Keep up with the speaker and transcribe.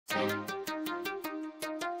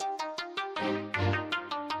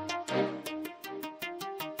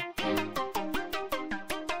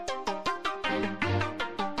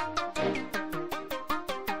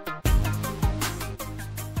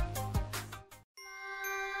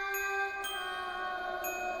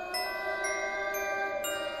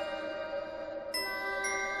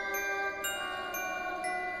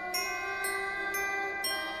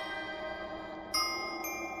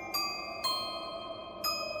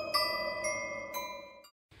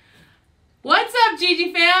What's up,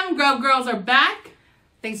 Gigi fam? Grub Girls are back.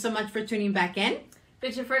 Thanks so much for tuning back in. If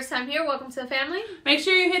it's your first time here, welcome to the family. Make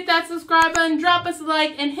sure you hit that subscribe button, drop us a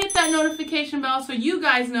like, and hit that notification bell so you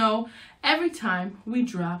guys know every time we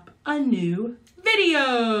drop a new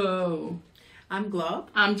video. I'm Globe.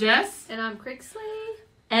 I'm Jess. And I'm Crixley.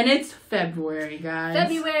 And it's February, guys.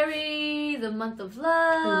 February, the month of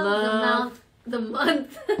love. The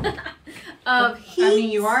month of heat. I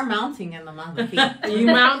mean, you are mounting in the month of heat. You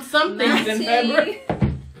mount some things in February.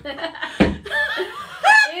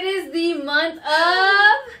 It is the month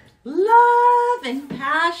of love and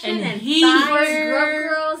passion and heat. For fire. Grub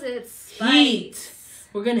Girls, it's spice. Heat.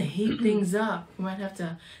 We're going to heat things up. We might have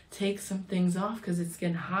to take some things off because it's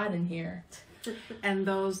getting hot in here. And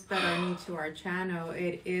those that are new to our channel,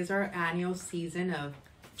 it is our annual season of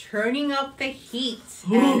turning up the heat.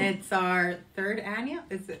 And it's our third annual?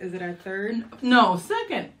 Is it our third? No,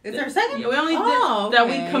 second. It's our second? We only did that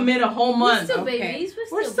we commit a whole month. We're still babies.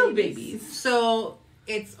 We're still babies. So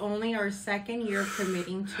it's only our second year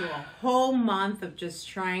committing to a whole month of just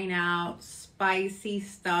trying out spicy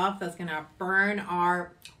stuff that's going to burn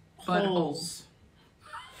our buttholes.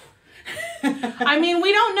 I mean,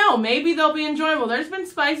 we don't know. Maybe they'll be enjoyable. There's been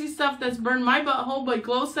spicy stuff that's burned my butthole, but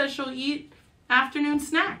Glow says she'll eat afternoon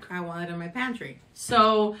snack. I want it in my pantry.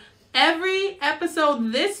 So every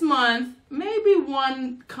episode this month, maybe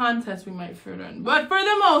one contest we might fit in. But for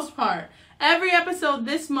the most part, every episode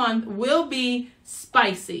this month will be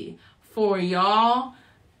spicy for y'all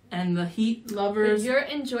and the heat lovers. For your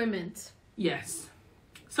enjoyment. Yes.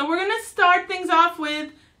 So we're going to start things off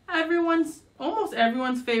with almost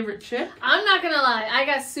everyone's favorite chip. I'm not going to lie. I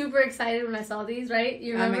got super excited when I saw these, right?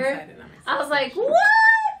 You remember? I'm excited. I was like, what?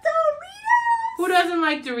 Doritos? Who doesn't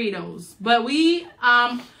like Doritos? But we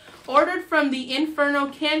ordered from the Inferno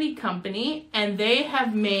Candy Company, and they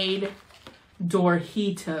have made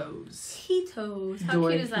DorHEAtos. DorHEAtos. How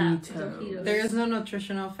cute is that? DorHEAtos. There is no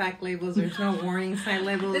nutritional fact labels. There's no warning sign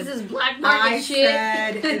labels. This is black market shit.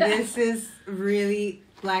 I said this is really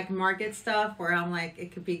black market stuff where I'm like,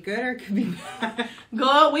 it could be good or it could be bad.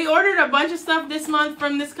 Glow, we ordered a bunch of stuff this month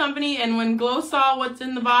from this company, and when Glow saw what's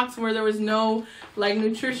in the box where there was no like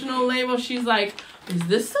nutritional label, she's like, is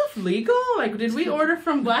this stuff legal? Like, did we order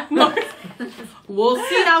from black market? We'll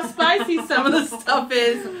see how spicy some of the stuff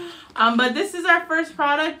is. But this is our first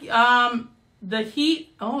product. The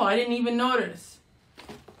heat. Oh, I didn't even notice.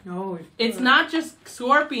 No. It's not just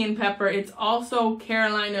scorpion pepper. It's also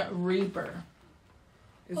Carolina Reaper.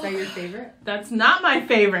 Is that your favorite? That's not my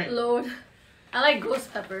favorite. Lord. I like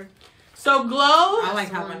ghost pepper. So Glow. I like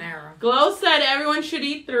habanero. Glow said everyone should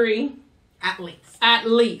eat 3. At least. At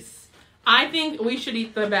least. I think we should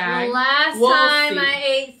eat the bag. The last time I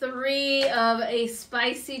ate 3 of a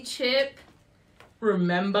spicy chip.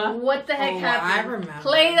 Remember? What the heck happened? I remember.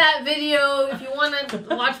 Play that video if you want to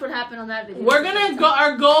watch what happened on that video. We're gonna go.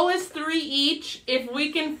 Our goal is 3 each. If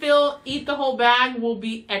we can eat the whole bag, we'll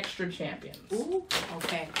be extra champions. Ooh,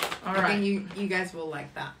 okay. All I right. think you guys will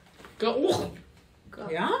like that. Go.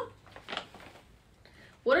 Yeah?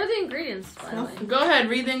 What are the ingredients, by the way? Go ahead.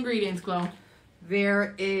 Read the ingredients, Glow.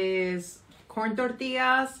 There is corn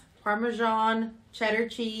tortillas, Parmesan, cheddar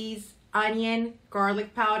cheese, onion,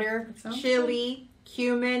 garlic powder, chili,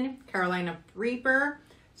 cumin, Carolina Reaper,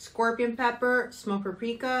 scorpion pepper, smoked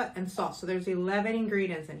paprika, and salt. So there's 11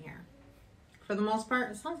 ingredients in here. For the most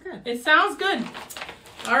part, it sounds good. It sounds good.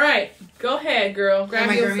 All right. Go ahead, girl. Am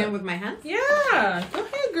I grabbing it with my hands? Yeah. Go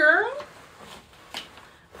ahead, girl.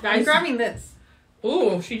 Guys, I'm grabbing this.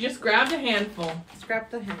 Ooh, she just grabbed a handful. Scrap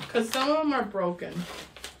the hand. Because some of them are broken.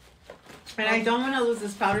 And I don't want to lose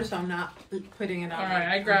this powder, so I'm not putting it on. All right,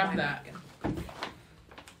 I grabbed that.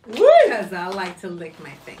 Woo! Because I like to lick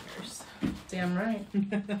my fingers. Damn right.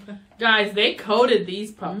 Guys, they coated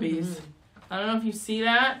these puppies. Mm-hmm. I don't know if you see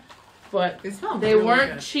that, but they really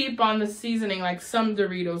weren't good. cheap on the seasoning like some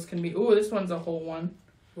Doritos can be. Ooh, this one's a whole one.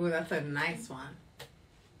 Ooh, that's a nice one.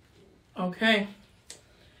 Okay.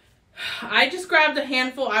 I just grabbed a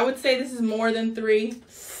handful. I would say this is more than 3.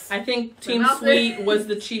 I think Team Sweet was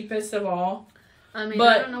the cheapest of all. I mean,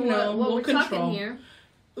 but, I don't know what we're talking here.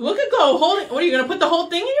 Look at Glow holding. What are you gonna put the whole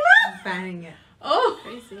thing in your mouth? I'm fanning it. Oh,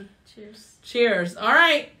 Crazy. Cheers. cheers. All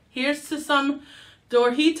right, here's to some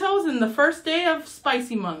DorHEAtos in the first day of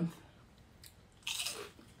spicy month.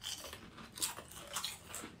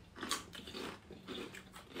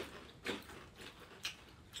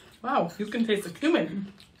 Wow, you can taste the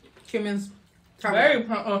cumin. Cumin's Very,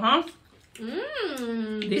 Mmm.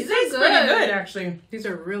 These taste pretty good, actually. These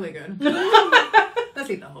are really good. Let's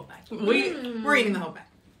eat the whole bag. We're eating the whole bag.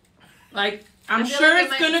 Like, I'm I feel sure like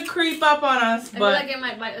it's it might- gonna creep up on us, I feel but like it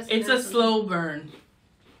might bite us. it's a slow burn.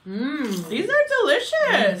 Mmm. These are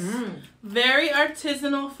delicious. Mm-hmm. Very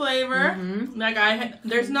artisanal flavor. Mm-hmm. Like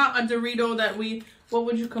there's not a Dorito that what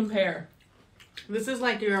would you compare? This is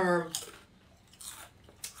like your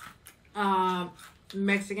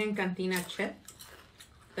Mexican cantina chip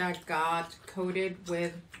that got coated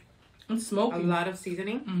with It's a smoky. lot of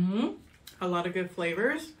seasoning, Mm-hmm. a lot of good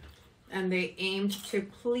flavors, and they aimed to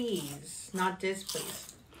please, not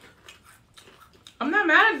displease. I'm not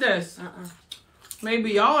mad at this.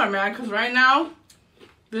 Maybe y'all are mad because right now,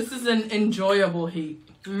 this is an enjoyable heat.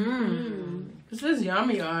 This is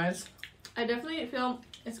yummy, guys. I definitely feel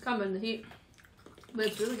it's coming, the heat. But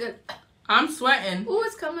it's really good. I'm sweating. Ooh,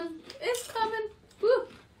 it's coming. It's coming. Ooh.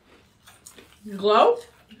 Glow?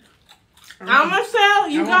 I'm gonna tell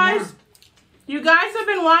you I want guys. more. You guys have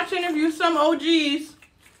been watching. If you some OGs,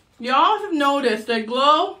 y'all have noticed that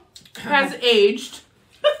Glow has aged,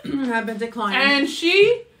 I've been declining. and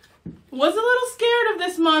she was a little scared of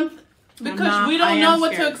this month because not. we I don't am know what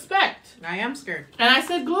to scared. expect. I am scared. And I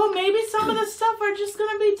said, Glow, maybe some of the stuff are just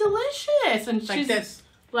gonna be delicious, and Like she's this.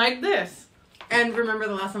 like this. And remember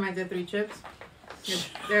the last time I did 3 chips?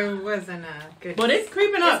 There wasn't a good. But it's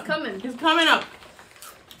creeping up. It's coming. It's coming up,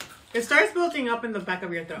 It starts building up in the back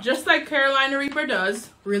of your throat. just like Carolina Reaper does.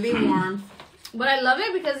 Really warm. But I love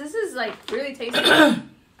it because this is like really tasty.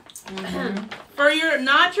 For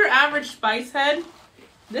not your average spice head,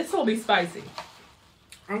 this will be spicy.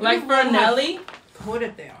 Like for Nelly,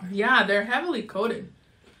 Coated they are. yeah, they're heavily coated.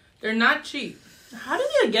 They're not cheap. How do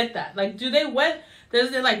they get that? Like, do they wet?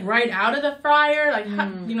 Does it like right out of the fryer? Like, how,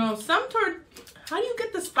 you know, how do you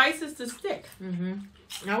get the spices to stick?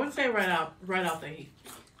 I would say right out the heat.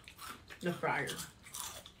 The fryer.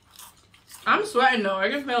 I'm sweating though. I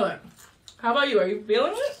can feel it. How about you? Are you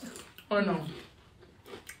feeling it or no?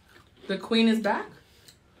 The queen is back.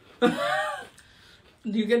 Do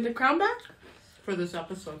you get the crown back? For this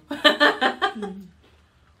episode.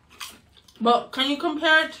 But can you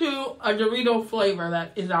compare it to a Dorito flavor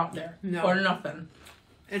that is out there? No. Or nothing?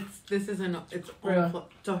 This is its Yeah. own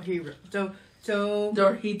Dorito.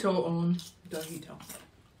 Dorhito own. Dorito.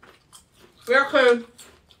 Yeah, 'cause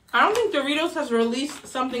I don't think Doritos has released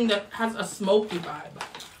something that has a smoky vibe.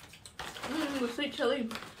 The sweet chili.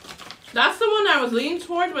 That's the one I was leaning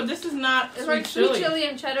towards, but this is not It's sweet like chili. sweet chili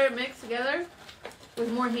and cheddar mixed together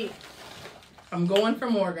with more heat. I'm going for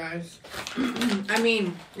more, guys. I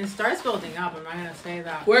mean, it starts building up. I'm not gonna say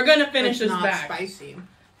that. We're gonna finish it's this not back. spicy.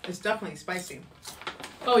 It's definitely spicy.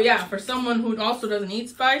 Oh yeah, for someone who also doesn't eat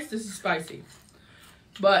spice, this is spicy.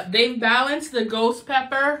 But they've balanced the ghost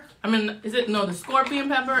pepper. I mean, the scorpion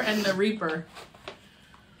pepper and the reaper.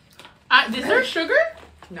 Is there sugar?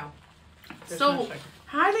 No. There's So no sugar.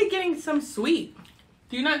 how are they getting some sweet?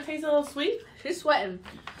 Do you not taste a little sweet? She's sweating.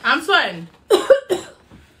 I'm sweating.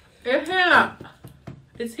 It's heating up.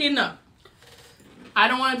 It's heating up. I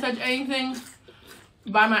don't want to touch anything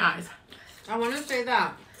by my eyes. I want to say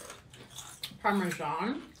that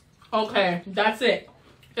Parmesan. Okay, that's it.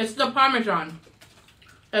 It's the Parmesan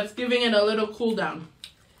that's giving it a little cool down.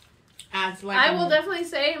 Adds like I will definitely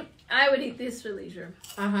say I would eat this for leisure.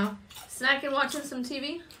 Uh-huh. Snacking, watching some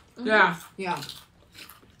TV. Yeah. Yeah.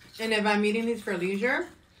 And if I'm eating these for leisure,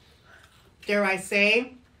 dare I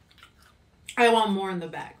say, I want more in the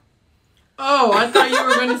bag. Oh, I thought you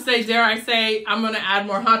were going to say, dare I say, I'm going to add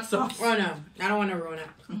more hot sauce. Oh no, I don't want to ruin it.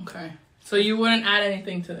 Okay. So you wouldn't add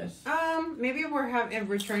anything to this? Maybe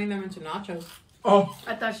we're turning them into nachos. Oh.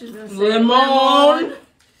 I thought she was going to say Lemon.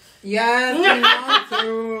 Yes, lemon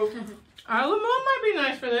too. Lemon might be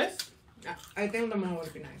nice for this. I think lemon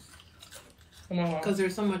would be nice Because because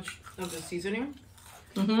there's so much of the seasoning.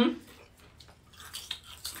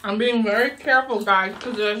 I'm being very careful, guys,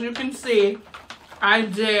 because as you can see,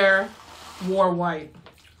 I wore white.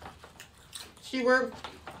 She wore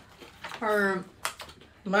her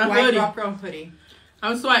My white hoodie. rock girl hoodie,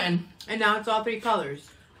 I'm sweating. and now it's all 3 colors.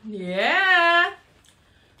 Yeah.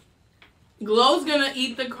 Glow's gonna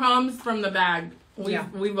eat the crumbs from the bag.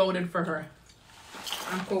 We voted for her.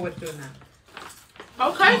 I'm cool with doing that.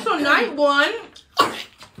 Okay, so night 1.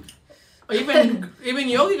 Even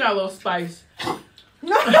Yogi got a little spice.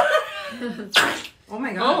 Oh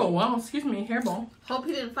my god. Oh, wow. Excuse me. Hairball. Hope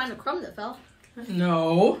he didn't find a crumb that fell.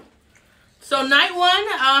 No. So night one,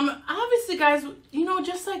 obviously, guys, you know,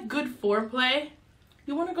 just like good foreplay,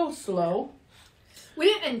 you want to go slow. We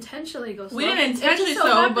didn't intentionally go slow. We didn't intentionally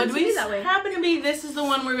but we happen to be, this is the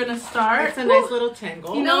one we're going to start. It's a nice little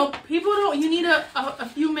tangle. You know, people don't, you need a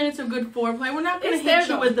few minutes of good foreplay. We're not going to hit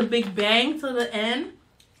you with the big bang to the end,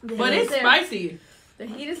 but it's spicy. The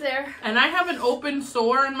heat is there. And I have an open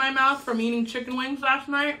sore in my mouth from eating chicken wings last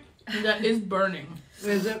night that is burning.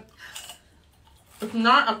 Is it? It's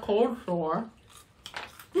not a cold sore.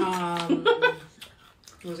 What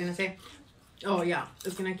was I going to say? Oh, yeah.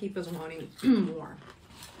 It's going to keep us wanting more.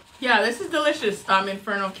 Yeah, this is delicious,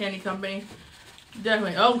 Inferno Candy Company.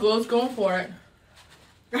 Definitely. Oh, Glow's going for it.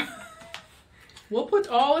 We'll put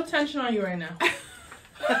all attention on you right now.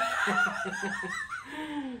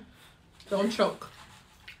 Don't choke.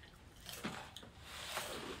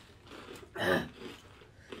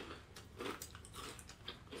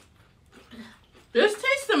 This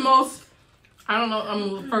tastes the most, I don't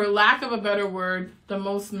know, for lack of a better word, the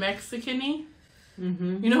most Mexican-y.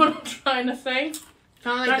 Mm-hmm. You know what I'm trying to say?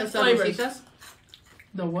 Kind of like the Sabrositas.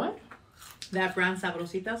 The what? That brand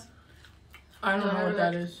Sabrositas. I don't know what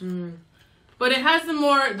that is. Mm. But it has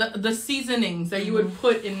the seasonings that you would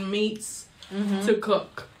put in meats to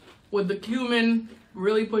cook, with the cumin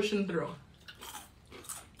really pushing through.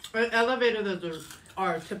 It elevated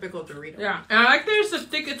our typical Doritos. Yeah, and I like that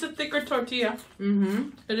it's a thicker tortilla. Mm-hmm.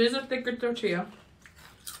 It is a thicker tortilla.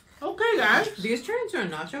 Okay, guys. These turn into a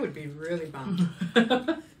nacho would be really bomb.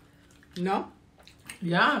 No?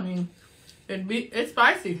 Yeah, I mean, it's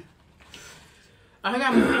spicy. I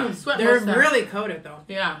got my sweat. They're really coated though.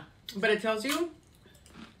 Yeah. But it tells you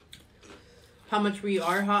how much we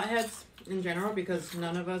are hotheads in general because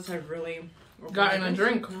none of us have really gotten a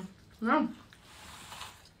drink. No.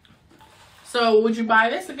 So, would you buy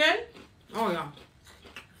this again? Oh, yeah.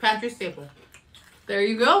 Pantry staple. There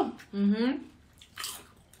you go. Mm-hmm.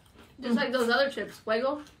 Just like those other chips.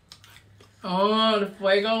 Fuego. Oh, the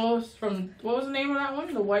Fuegos from, what was the name of that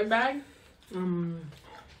one? The white bag? I can't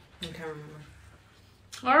remember.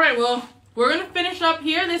 All right, well, we're going to finish up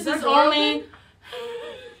here. This is only...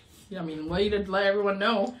 Yeah, I mean, way to let everyone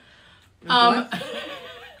know.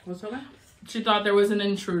 What's that? She thought there was an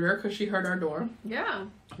intruder because she heard our door. Yeah.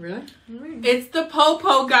 Really? Mm-hmm. It's the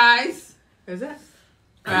Popo, guys. Is it?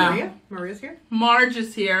 Maria? Maria's here? Marge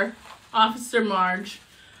is here. Officer Marge.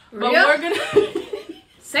 Maria? But we're going to...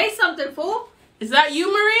 Say something, fool. Is that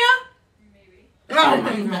you, Maria? Maybe. Oh,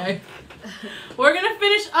 my God. We're going to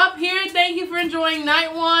finish up here. Thank you for enjoying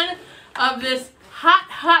night one of this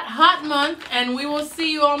hot month. And we will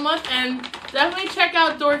see you all month. And definitely check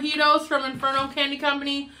out DorHEAtos from Inferno Candy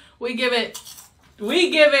Company. We give it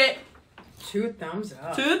 2 thumbs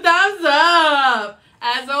up. 2 thumbs up.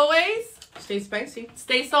 As always, stay spicy.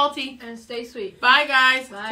 Stay salty. And stay sweet. Bye, guys. Bye.